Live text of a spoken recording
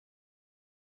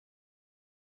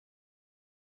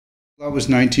That was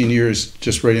 19 years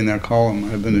just writing that column.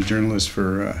 I've been a journalist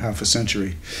for half a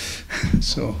century,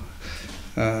 so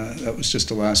that was just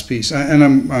the last piece. I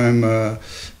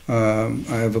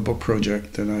have a book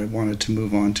project that I wanted to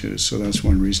move on to, so that's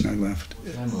one reason I left.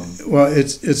 Well,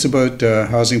 it's about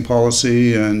housing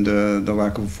policy and the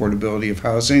lack of affordability of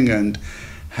housing, and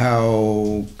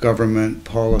how government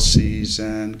policies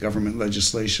and government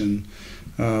legislation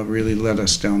really led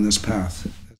us down this path.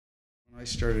 When I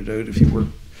started out, if you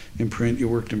worked in print, you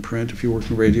worked in print. If you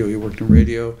worked in radio, you worked in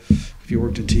radio. If you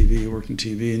worked in TV, you worked in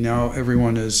TV. And now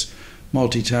everyone is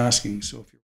multitasking. So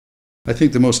I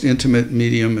think the most intimate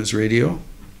medium is radio.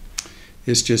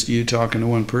 It's just you talking to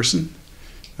one person.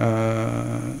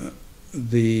 The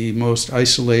most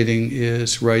isolating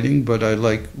is writing, but I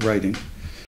like writing.